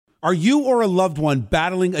Are you or a loved one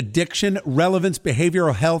battling addiction? Relevance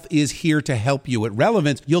Behavioral Health is here to help you. At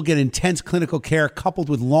Relevance, you'll get intense clinical care coupled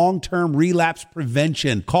with long-term relapse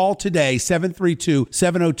prevention. Call today,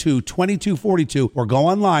 732-702-2242, or go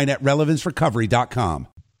online at relevancerecovery.com.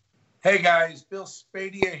 Hey guys, Bill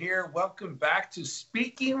Spadea here. Welcome back to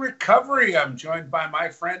Speaking Recovery. I'm joined by my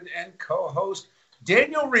friend and co-host,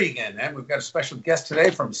 Daniel Regan. And we've got a special guest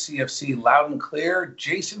today from CFC Loud and Clear,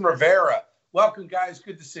 Jason Rivera. Welcome, guys.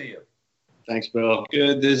 Good to see you. Thanks, Bill.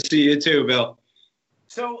 Good to see you too, Bill.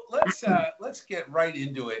 So let's get right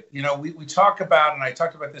into it. You know, we talk about, and I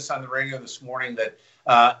talked about this on the radio this morning, that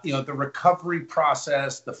the recovery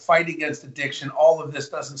process, the fight against addiction, all of this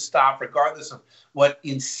doesn't stop regardless of what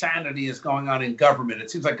insanity is going on in government.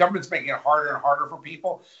 It seems like government's making it harder and harder for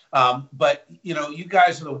people. But you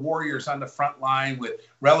guys are the warriors on the front line with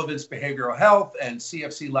Relevance Behavioral Health and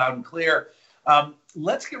CFC Loud and Clear.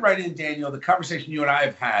 Let's get right in, Daniel, the conversation you and I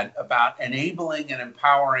have had about enabling and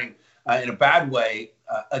empowering, in a bad way,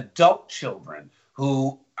 adult children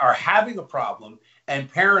who are having a problem, and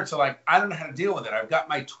parents are like, I don't know how to deal with it. I've got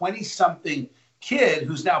my 20-something kid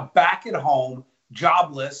who's now back at home,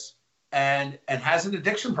 jobless, and has an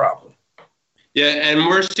addiction problem. Yeah, and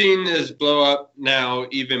we're seeing this blow up now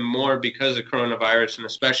even more because of coronavirus, and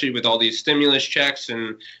especially with all these stimulus checks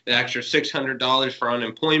and the extra $600 for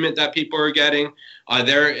unemployment that people are getting.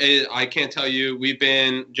 I can't tell you,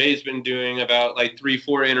 Jay's been doing about like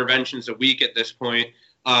 3-4 interventions a week at this point.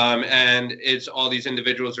 And it's all these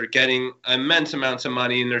individuals are getting immense amounts of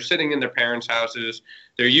money, and they're sitting in their parents' houses.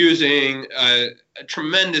 They're using a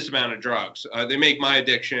tremendous amount of drugs. They make my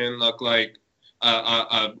addiction look like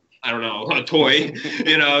a toy,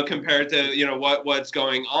 compared to, what's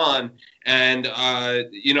going on. And,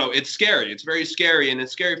 it's scary. It's very scary. And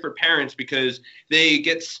it's scary for parents because they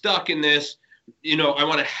get stuck in this, I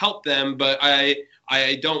want to help them, but I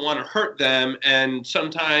don't want to hurt them. And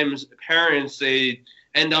sometimes parents, they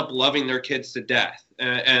end up loving their kids to death.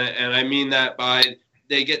 And I mean that by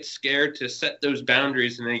they get scared to set those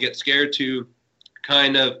boundaries, and they get scared to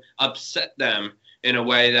kind of upset them in a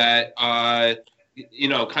way that, kind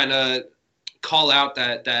of call out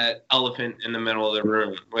that elephant in the middle of the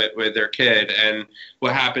room with their kid. And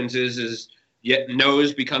what happens is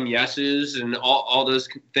no's become yeses, and all those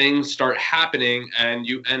things start happening, and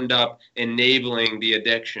you end up enabling the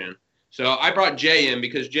addiction. So I brought Jay in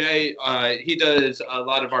because Jay, he does a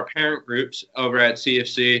lot of our parent groups over at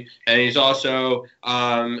CFC, and he's also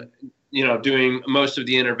doing most of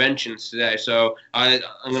the interventions today. So I'm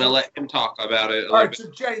going to let him talk about it. All right,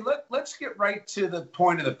 so Jay, let's get right to the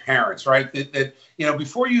point of the parents, right? That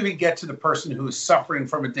before you even get to the person who is suffering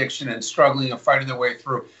from addiction and struggling and fighting their way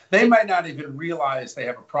through, they might not even realize they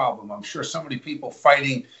have a problem. I'm sure so many people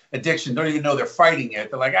fighting addiction don't even know they're fighting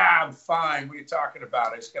it. They're like, I'm fine. What are you talking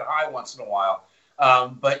about? I just get high once in a while.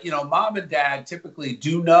 But mom and dad typically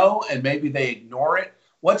do know, and maybe they ignore it.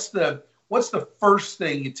 What's the first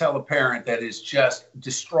thing you tell a parent that is just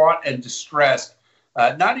distraught and distressed?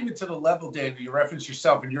 Not even to the level, David, you referenced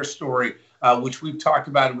yourself in your story, which we've talked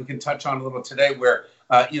about and we can touch on a little today, where,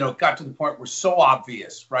 it got to the point where so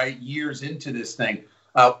obvious, right, years into this thing.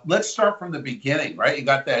 Let's start from the beginning, right? You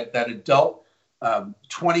got that adult,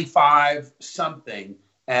 25-something,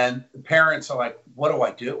 and the parents are like, what do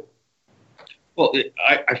I do? Well,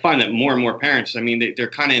 I find that more and more parents, they're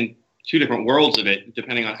kind of in two different worlds of it,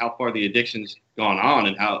 depending on how far the addiction's gone on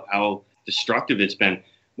and how destructive it's been,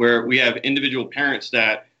 where we have individual parents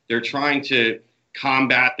that they're trying to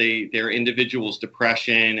combat their individual's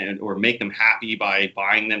depression or make them happy by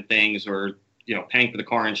buying them things or, paying for the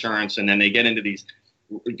car insurance. And then they get into these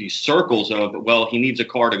circles of, well, he needs a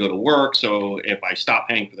car to go to work. So if I stop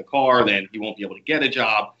paying for the car, then he won't be able to get a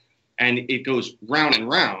job. And it goes round and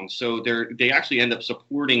round. So they actually end up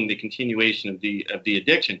supporting the continuation of the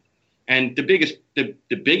addiction. And the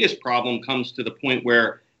biggest problem comes to the point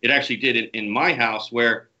where it actually did in my house,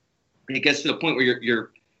 where it gets to the point where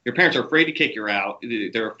your parents are afraid to kick you out.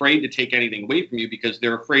 They're afraid to take anything away from you because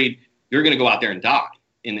they're afraid you're going to go out there and die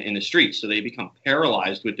in the streets. So they become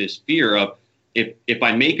paralyzed with this fear of, if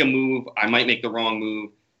I make a move, I might make the wrong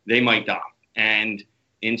move, they might die. And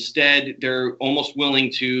instead, they're almost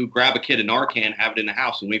willing to grab a kid of Narcan, have it in the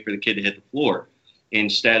house, and wait for the kid to hit the floor,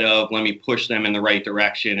 instead of let me push them in the right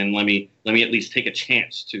direction and let me at least take a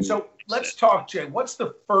chance to. So let's talk, Jay. What's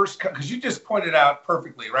the first, because you just pointed out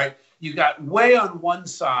perfectly, right? You got way on one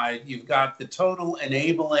side, you've got the total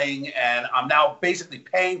enabling, and I'm now basically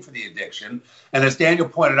paying for the addiction. And as Daniel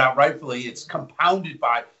pointed out rightfully, it's compounded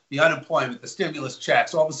by the unemployment, the stimulus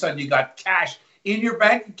checks. All of a sudden you got cash in your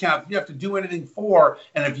bank account you have to do anything for.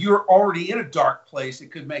 And if you're already in a dark place,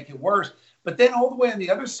 it could make it worse. But then all the way on the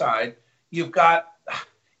other side, you've got,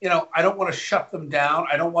 I don't want to shut them down.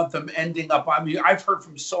 I don't want them ending up. I mean, I've heard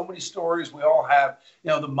from so many stories. We all have,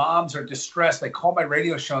 the moms are distressed. They call my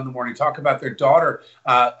radio show in the morning, talk about their daughter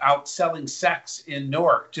out selling sex in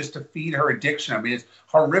Newark just to feed her addiction. I mean, it's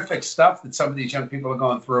horrific stuff that some of these young people are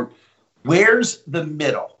going through. Where's the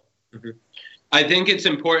middle? Mm-hmm. I think it's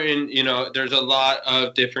important, there's a lot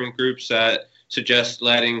of different groups that suggest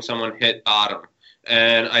letting someone hit bottom.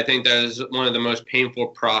 And I think that is one of the most painful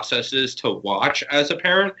processes to watch as a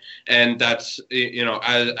parent. And that's,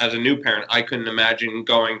 as a new parent, I couldn't imagine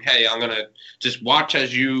going, hey, I'm going to just watch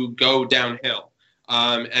as you go downhill.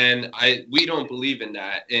 And we don't believe in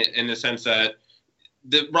that in the sense that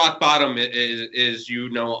the rock bottom is you're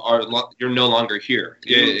no longer here.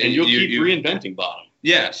 And you'll keep reinventing bottom.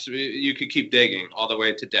 Yes, you could keep digging all the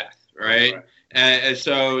way to death, right? And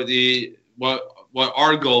so what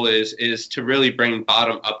our goal is to really bring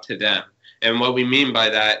bottom up to them. And what we mean by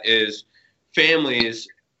that is families,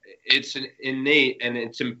 it's an innate and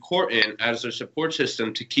it's important as a support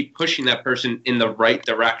system to keep pushing that person in the right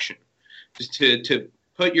direction. Just to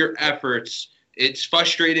put your efforts, it's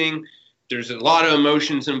frustrating. There's a lot of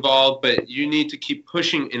emotions involved, but you need to keep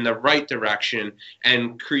pushing in the right direction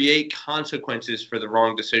and create consequences for the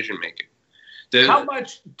wrong decision making. How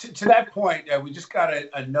much, to that point, we just got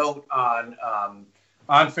a note on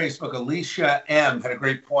Facebook. Alicia M. had a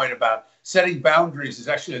great point about setting boundaries is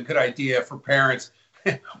actually a good idea for parents,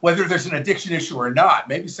 whether there's an addiction issue or not.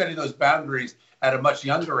 Maybe setting those boundaries at a much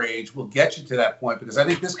younger age will get you to that point, because I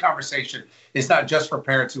think this conversation is not just for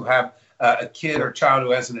parents who have a kid or child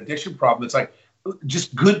who has an addiction problem. It's like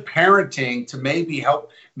just good parenting to maybe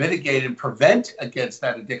help mitigate and prevent against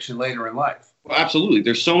that addiction later in life. Well, absolutely.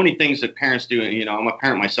 There's so many things that parents do. I'm a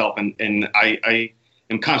parent myself, and I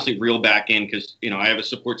am constantly reeled back in because, I have a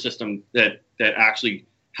support system that actually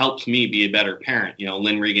helps me be a better parent.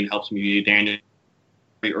 Lynn Regan helps me be Daniel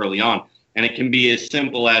very early on. And it can be as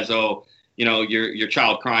simple as, your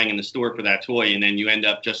child crying in the store for that toy, and then you end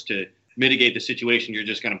up, just to mitigate the situation, you're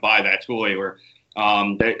just going to buy that toy. Or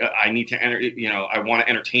I need to I want to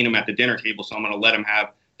entertain them at the dinner table, so I'm going to let them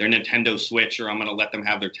have their Nintendo Switch, or I'm going to let them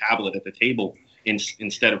have their tablet at the table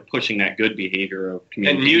instead of pushing that good behavior of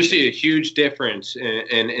communication. And you see a huge difference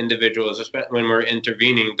in individuals, especially when we're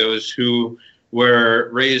intervening, those who were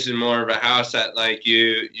raised in more of a house that like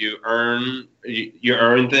you earn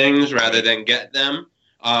things rather than get them.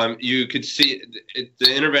 You could see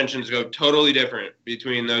the interventions go totally different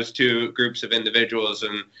between those two groups of individuals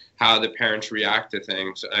and how the parents react to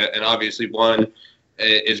things. And obviously one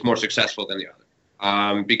is more successful than the other.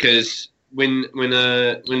 Because when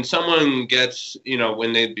someone gets,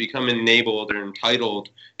 when they become enabled or entitled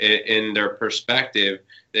in their perspective,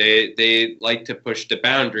 they like to push the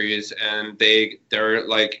boundaries, and they're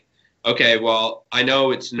like, okay, well, I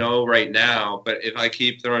know it's no right now, but if I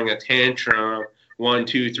keep throwing a tantrum 1,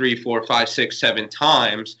 2, 3, 4, 5, 6, 7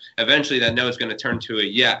 times, eventually that no is going to turn to a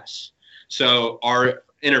yes. So our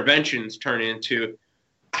interventions turn into,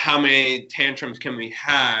 how many tantrums can we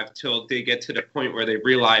have till they get to the point where they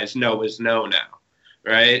realize no is no now,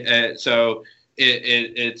 right? So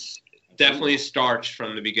it's definitely starts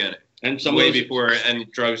from the beginning, and before any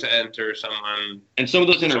drugs enter someone. And some of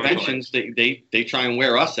those interventions, they try and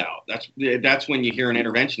wear us out. That's when you hear an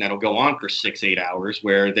intervention that'll go on for 6-8 hours,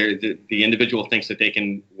 where the individual thinks that they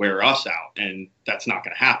can wear us out, and that's not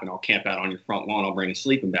going to happen. I'll camp out on your front lawn. I'll bring a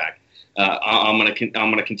sleeping bag. I'm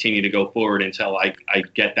gonna continue to go forward until I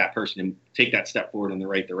get that person and take that step forward in the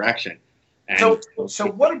right direction. And so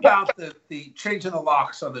what about the changing the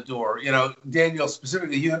locks on the door? Daniel,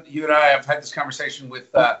 specifically, you and I have had this conversation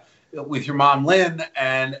with your mom, Lynn,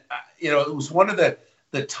 and it was one of the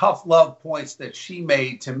tough love points that she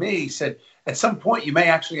made to me. Said at some point you may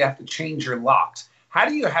actually have to change your locks. How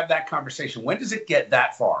do you have that conversation? When does it get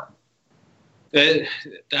that far?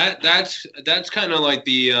 That's kind of like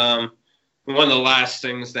the one of the last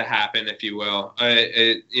things that happen, if you will.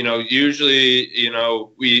 Usually,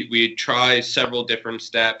 we try several different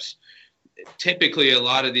steps. Typically, a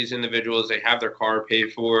lot of these individuals, they have their car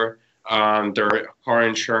paid for, their car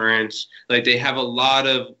insurance. Like, they have a lot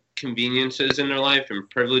of conveniences in their life and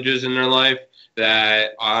privileges in their life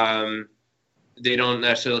that they don't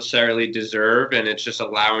necessarily deserve, and it's just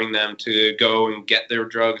allowing them to go and get their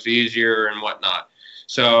drugs easier and whatnot.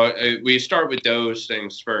 So we start with those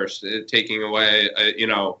things first, taking away,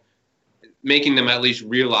 making them at least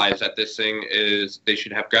realize that this thing is, they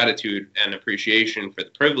should have gratitude and appreciation for the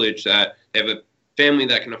privilege that they have a family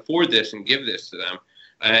that can afford this and give this to them,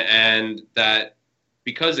 and that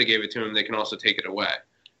because they gave it to them, they can also take it away.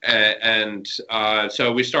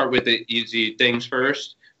 So we start with the easy things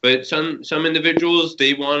first, But some individuals,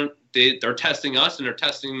 they're testing us and they're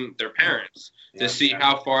testing their parents to see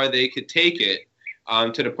how far they could take it,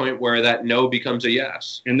 to the point where that no becomes a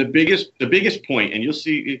yes. And the biggest point, and you'll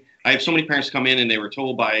see, I have so many parents come in and they were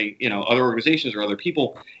told by, other organizations or other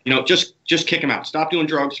people, just kick them out. Stop doing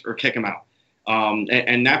drugs or kick them out.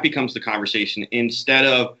 And that becomes the conversation, instead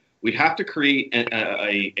of, we have to create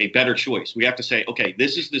a better choice. We have to say, okay,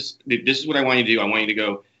 this is what I want you to do. I want you to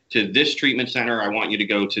go to this treatment center. I want you to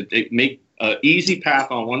go to make an easy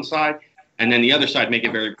path on one side, and then the other side make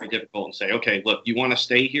it very, very difficult and say, okay, look, you want to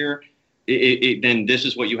stay here, then this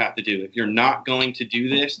is what you have to do. If you're not going to do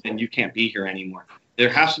this, then you can't be here anymore. There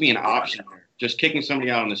has to be an option there. Just kicking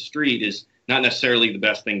somebody out on the street is not necessarily the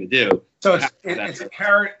best thing to do. So it's a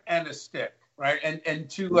carrot and a stick. Right. And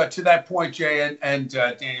to that point, Jay and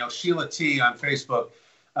Daniel, Sheila T on Facebook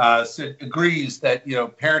agrees that,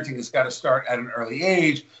 parenting has got to start at an early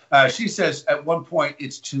age. She says at one point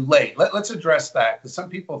it's too late. Let's address that, because some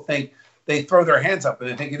people think, they throw their hands up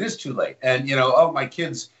and they think it is too late. And, oh, my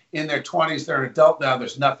kid's in their 20s, they're an adult now,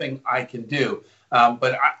 there's nothing I can do.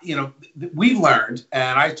 But we've learned,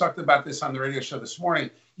 and I talked about this on the radio show this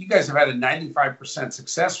morning, you guys have had a 95%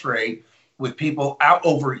 success rate with people out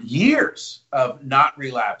over years of not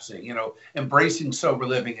relapsing, embracing sober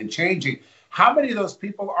living and changing. How many of those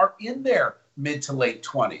people are in their mid to late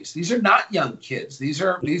 20s? These are not young kids. These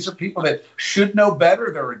are people that should know better.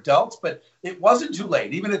 They're adults, but it wasn't too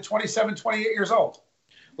late, even at 27, 28 years old.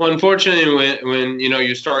 Well, unfortunately, when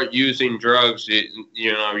you start using drugs,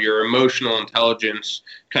 your emotional intelligence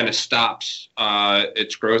kind of stops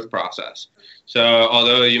its growth process. So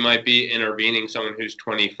although you might be intervening someone who's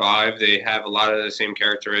 25, they have a lot of the same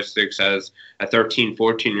characteristics as a 13,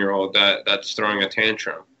 14-year-old that's throwing a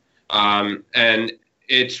tantrum. And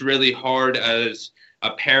it's really hard as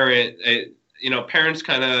a parent. Parents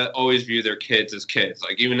kind of always view their kids as kids.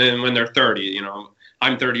 Like even when they're 30,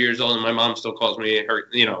 I'm 30 years old and my mom still calls me her,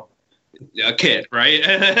 a kid, right?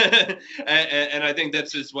 and I think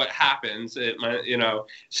that's just what happens.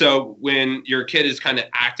 So when your kid is kind of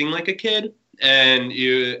acting like a kid, and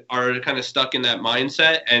you are kind of stuck in that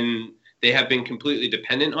mindset and they have been completely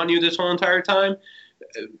dependent on you this whole entire time,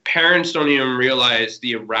 parents don't even realize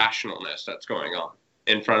the irrationalness that's going on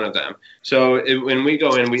in front of them. So when we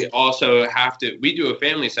go in, we also we do a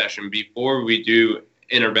family session before we do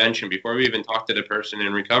intervention, before we even talk to the person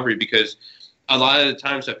in recovery, because a lot of the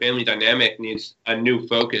times the family dynamic needs a new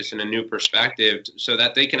focus and a new perspective so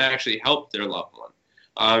that they can actually help their loved one.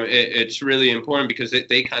 It's really important because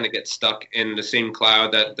they kind of get stuck in the same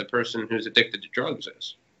cloud that the person who's addicted to drugs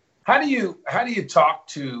is. How do you talk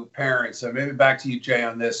to parents, and maybe back to you, Jay,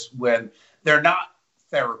 on this, when they're not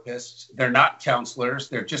therapists, they're not counselors,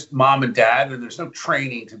 they're just mom and dad, and there's no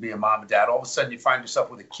training to be a mom and dad. All of a sudden you find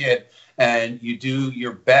yourself with a kid and you do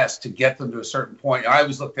your best to get them to a certain point. I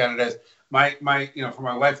always looked at it as my for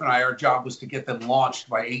my wife and I, our job was to get them launched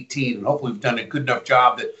by 18, and hopefully we've done a good enough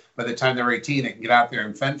job that by the time they're 18, they can get out there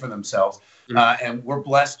and fend for themselves. Mm-hmm. And we're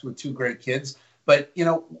blessed with two great kids. But,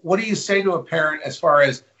 what do you say to a parent as far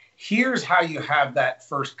as, here's how you have that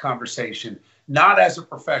first conversation, not as a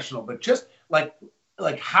professional, but just like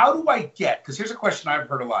how do I get, because here's a question I've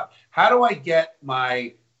heard a lot. How do I get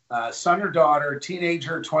my son or daughter,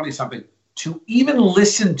 teenager, 20-something, to even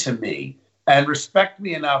listen to me and respect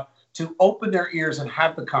me enough to open their ears and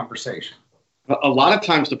have the conversation? A lot of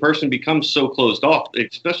times the person becomes so closed off,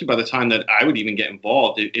 especially by the time that I would even get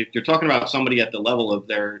involved. If you're talking about somebody at the level of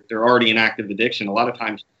they're already in active addiction, a lot of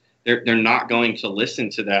times they're not going to listen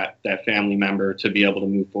to that family member to be able to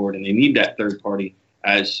move forward, and they need that third party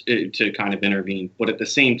to kind of intervene. But at the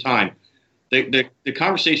same time, the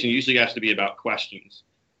conversation usually has to be about questions.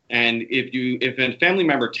 And if a family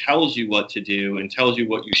member tells you what to do and tells you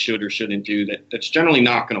what you should or shouldn't do, that's generally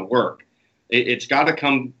not going to work. It's got to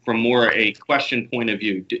come from more a question point of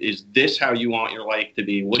view. Is this how you want your life to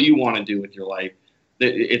be? What do you want to do with your life?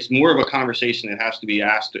 It's more of a conversation that has to be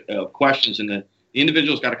asked of questions, and the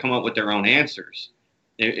individual's got to come up with their own answers.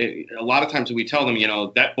 A lot of times we tell them,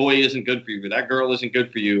 that boy isn't good for you, or that girl isn't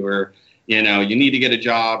good for you, or, you need to get a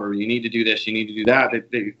job, or you need to do this, you need to do that.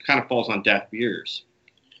 It kind of falls on deaf ears.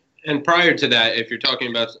 And prior to that, if you're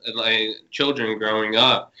talking about children growing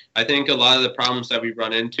up, I think a lot of the problems that we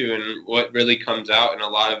run into and what really comes out in a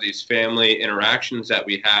lot of these family interactions that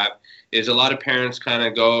we have is a lot of parents kind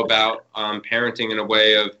of go about parenting in a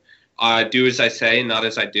way of do as I say, not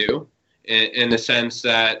as I do, in the sense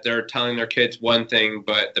that they're telling their kids one thing,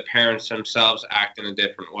 but the parents themselves act in a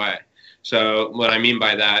different way. So what I mean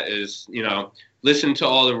by that is, listen to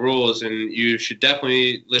all the rules, and you should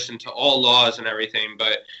definitely listen to all laws and everything,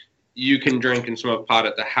 but you can drink and smoke pot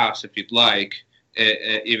at the house if you'd like,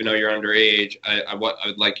 even though you're underage, I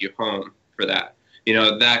would like you home for that.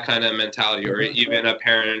 That kind of mentality. Or even a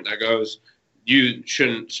parent that goes, you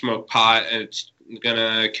shouldn't smoke pot and it's going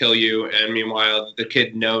to kill you. And meanwhile, the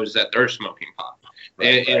kid knows that they're smoking pot.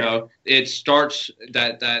 Right. It starts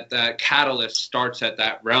that catalyst starts at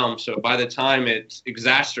that realm. So by the time it's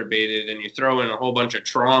exacerbated and you throw in a whole bunch of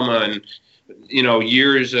trauma and,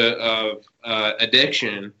 years of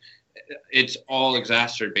addiction, it's all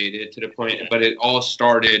exacerbated to the point, but it all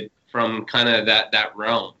started from kind of that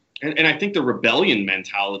realm. And I think the rebellion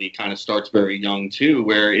mentality kind of starts very young too,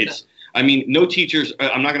 where it's, no teachers,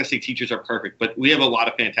 I'm not going to say teachers are perfect, but we have a lot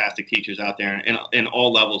of fantastic teachers out there in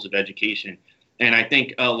all levels of education. And I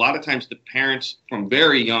think a lot of times the parents from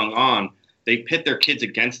very young on, they pit their kids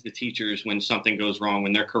against the teachers when something goes wrong,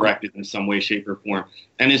 when they're corrected in some way, shape, or form.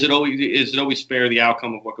 And is it always fair, the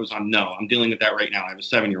outcome of what goes on? No, I'm dealing with that right now. I have a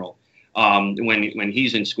 7-year-old when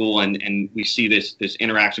he's in school and we see this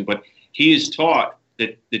interaction. But he is taught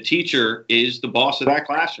that the teacher is the boss of that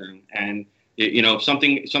classroom. And, if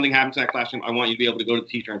something happens in that classroom, I want you to be able to go to the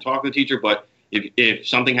teacher and talk to the teacher. But if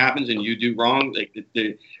something happens and you do wrong, like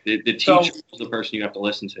the teacher is the person you have to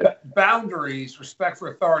listen to. Boundaries, respect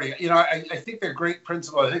for authority. I think they're great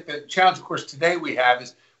principles. I think the challenge, of course, today we have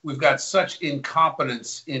is we've got such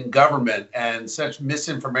incompetence in government and such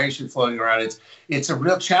misinformation floating around. It's a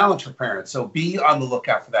real challenge for parents. So be on the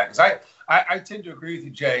lookout for that. Because I tend to agree with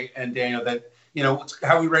you, Jay and Daniel, that it's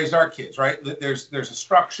how we raised our kids, right? There's a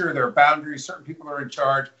structure, there are boundaries, certain people are in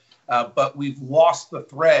charge. But we've lost the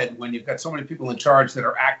thread when you've got so many people in charge that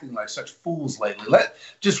are acting like such fools lately.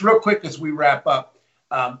 Just real quick as we wrap up,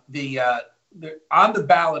 on the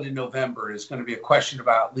ballot in November is going to be a question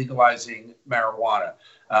about legalizing marijuana.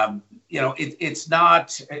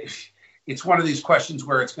 It's one of these questions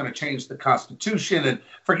where it's going to change the Constitution, and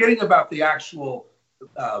forgetting about the actual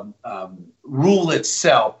rule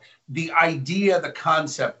itself, the idea, the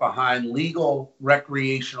concept behind legal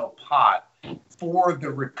recreational pot for the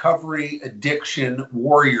recovery addiction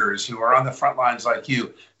warriors who are on the front lines like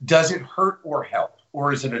you, does it hurt or help,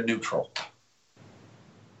 or is it a neutral?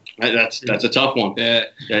 That's a tough one. Yeah,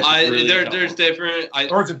 there's different.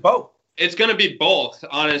 Or is it both? It's going to be both.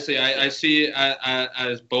 Honestly, I see it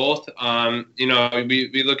as both.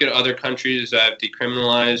 We look at other countries that have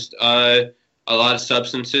decriminalized a lot of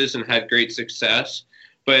substances and had great success.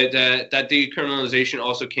 But that decriminalization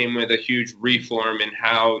also came with a huge reform in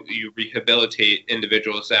how you rehabilitate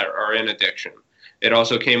individuals that are in addiction. It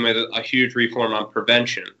also came with a huge reform on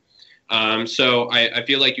prevention. So I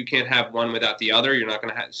feel like you can't have one without the other. You're not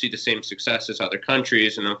going to see the same success as other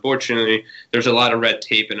countries. And unfortunately, there's a lot of red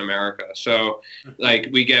tape in America. So like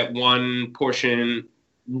we get one portion,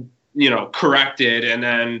 corrected, and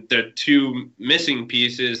then the two missing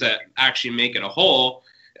pieces that actually make it a whole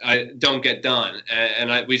don't get done.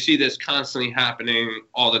 And we see this constantly happening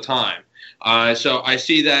all the time. So I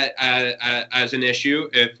see that as an issue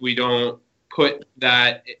if we don't put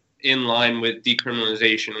that in line with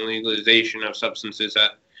decriminalization and legalization of substances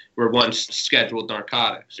that were once scheduled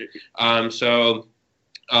narcotics. They're still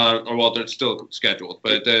scheduled.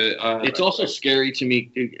 But it's also scary to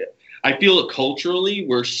me. I feel culturally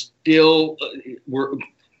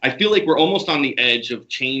I feel like we're almost on the edge of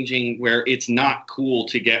changing where it's not cool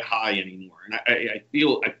to get high anymore. And I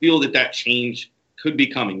feel that change could be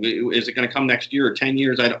coming. Is it going to come next year or 10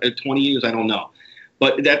 years? 20 years? I don't know.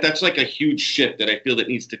 But that's like a huge shift that I feel that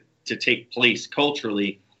needs to take place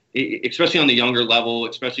culturally, especially on the younger level,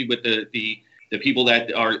 especially with the people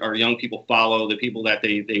that our young people follow, the people that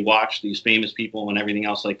they watch, these famous people and everything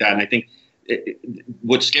else like that. And I think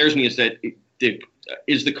what scares me is that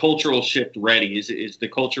is the cultural shift ready? Is the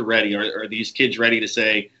culture ready? Are these kids ready to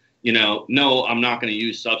say, no, I'm not going to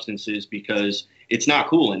use substances because it's not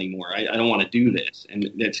cool anymore. I don't want to do this.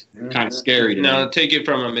 And it's kind of scary to me. Now, take it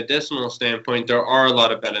from a medicinal standpoint, there are a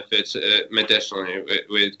lot of benefits medicinally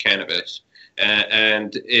with cannabis.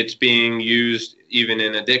 And it's being used even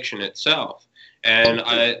in addiction itself. And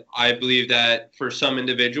I believe that for some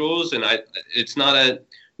individuals, and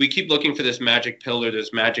we keep looking for this magic pill or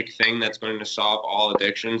this magic thing that's going to solve all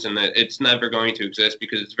addictions, and that it's never going to exist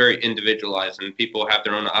because it's very individualized and people have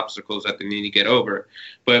their own obstacles that they need to get over.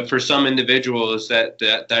 But for some individuals,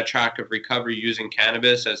 that track of recovery using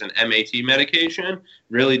cannabis as an MAT medication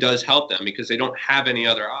really does help them because they don't have any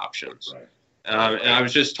other options. Right. And I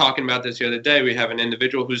was just talking about this the other day. We have an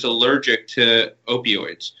individual who's allergic to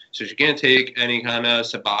opioids, so she can't take any kind of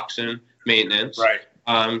Suboxone maintenance. Right.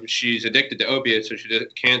 She's addicted to opiates, so she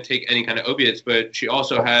can't take any kind of opiates, but she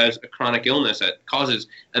also has a chronic illness that causes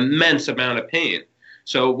immense amount of pain.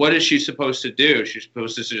 So what is she supposed to do? She's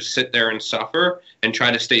supposed to just sit there and suffer and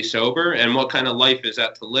try to stay sober? And what kind of life is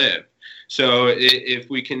that to live? So if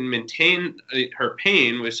we can maintain her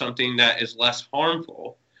pain with something that is less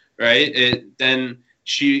harmful, right, then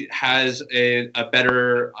she has a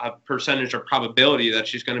better percentage or probability that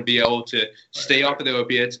she's going to be able to stay off of the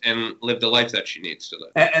opiates and live the life that she needs to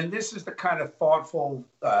live. And this is the kind of thoughtful,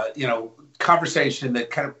 conversation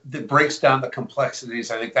that breaks down the complexities.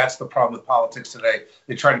 I think that's the problem with politics today.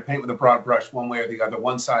 They try to paint with a broad brush one way or the other.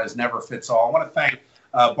 One size never fits all. I want to thank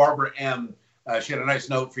Barbara M. She had a nice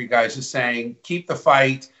note for you guys just saying, keep the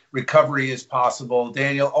fight. Recovery is possible.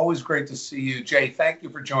 Daniel, always great to see you. Jay, thank you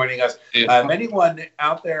for joining us. Anyone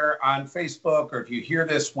out there on Facebook, or if you hear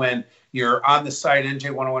this when you're on the site,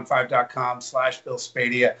 nj1015.com/Bill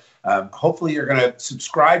Spadea, hopefully you're going to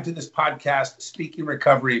subscribe to this podcast, Speaking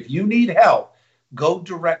Recovery. If you need help, go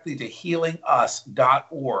directly to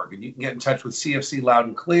healingus.org, and you can get in touch with CFC Loud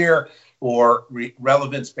and Clear or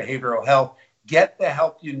Relevance Behavioral Health. Get the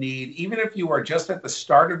help you need, even if you are just at the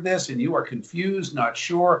start of this and you are confused, not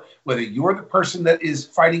sure whether you're the person that is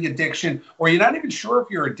fighting addiction, or you're not even sure if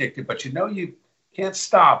you're addicted, but you know you can't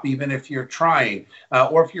stop even if you're trying.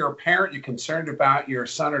 Or if you're a parent, you're concerned about your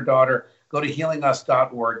son or daughter, go to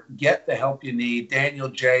healingus.org. Get the help you need. Daniel,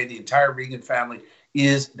 Jay, the entire Regan family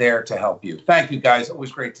is there to help you. Thank you, guys.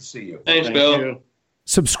 Always great to see you. Thanks, Bill.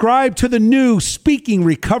 Subscribe to the new Speaking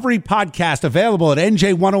Recovery podcast, available at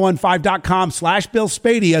nj1015.com/Bill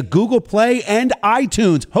Spadea, Google Play, and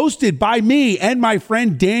iTunes. Hosted by me and my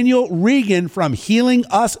friend Daniel Regan from Healing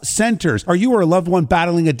Us Centers. Are you or a loved one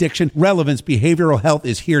battling addiction? Relevance Behavioral Health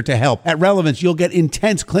is here to help. At Relevance, you'll get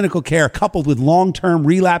intense clinical care coupled with long-term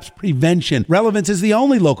relapse prevention. Relevance is the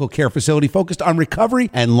only local care facility focused on recovery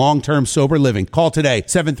and long-term sober living. Call today,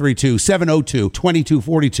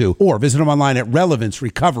 732-702-2242, or visit them online at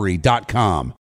relevancerecovery.com.